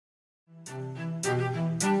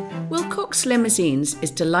Wilcox Limousines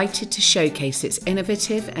is delighted to showcase its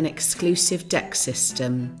innovative and exclusive deck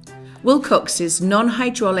system. Wilcox's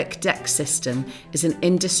non-hydraulic deck system is an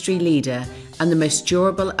industry leader and the most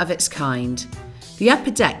durable of its kind. The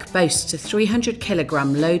upper deck boasts a 300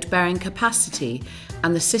 kg load-bearing capacity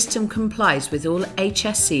and the system complies with all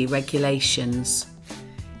HSE regulations.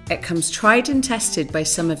 It comes tried and tested by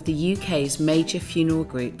some of the UK's major funeral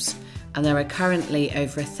groups, and there are currently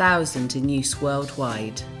over 1,000 in use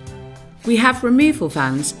worldwide. We have removal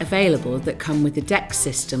vans available that come with the deck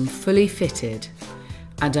system fully fitted,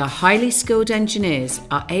 and our highly skilled engineers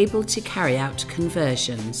are able to carry out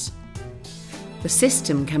conversions. The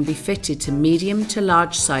system can be fitted to medium to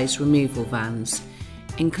large size removal vans,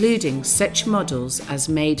 including such models as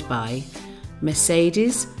made by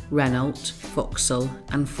Mercedes, Renault, Vauxhall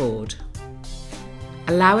and Ford.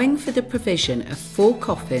 Allowing for the provision of 4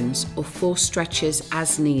 coffins or 4 stretchers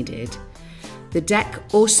as needed, the deck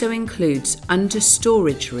also includes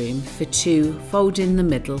under-storage room for 2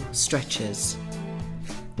 fold-in-the-middle stretchers.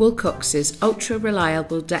 Wilcox's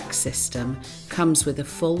ultra-reliable deck system comes with a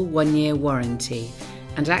full 1-year warranty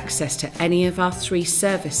and access to any of our 3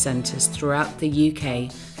 service centres throughout the UK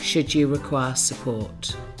should you require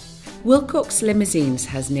support. Wilcox Limousines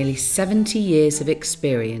has nearly 70 years of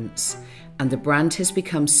experience and the brand has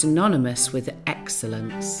become synonymous with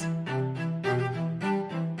excellence.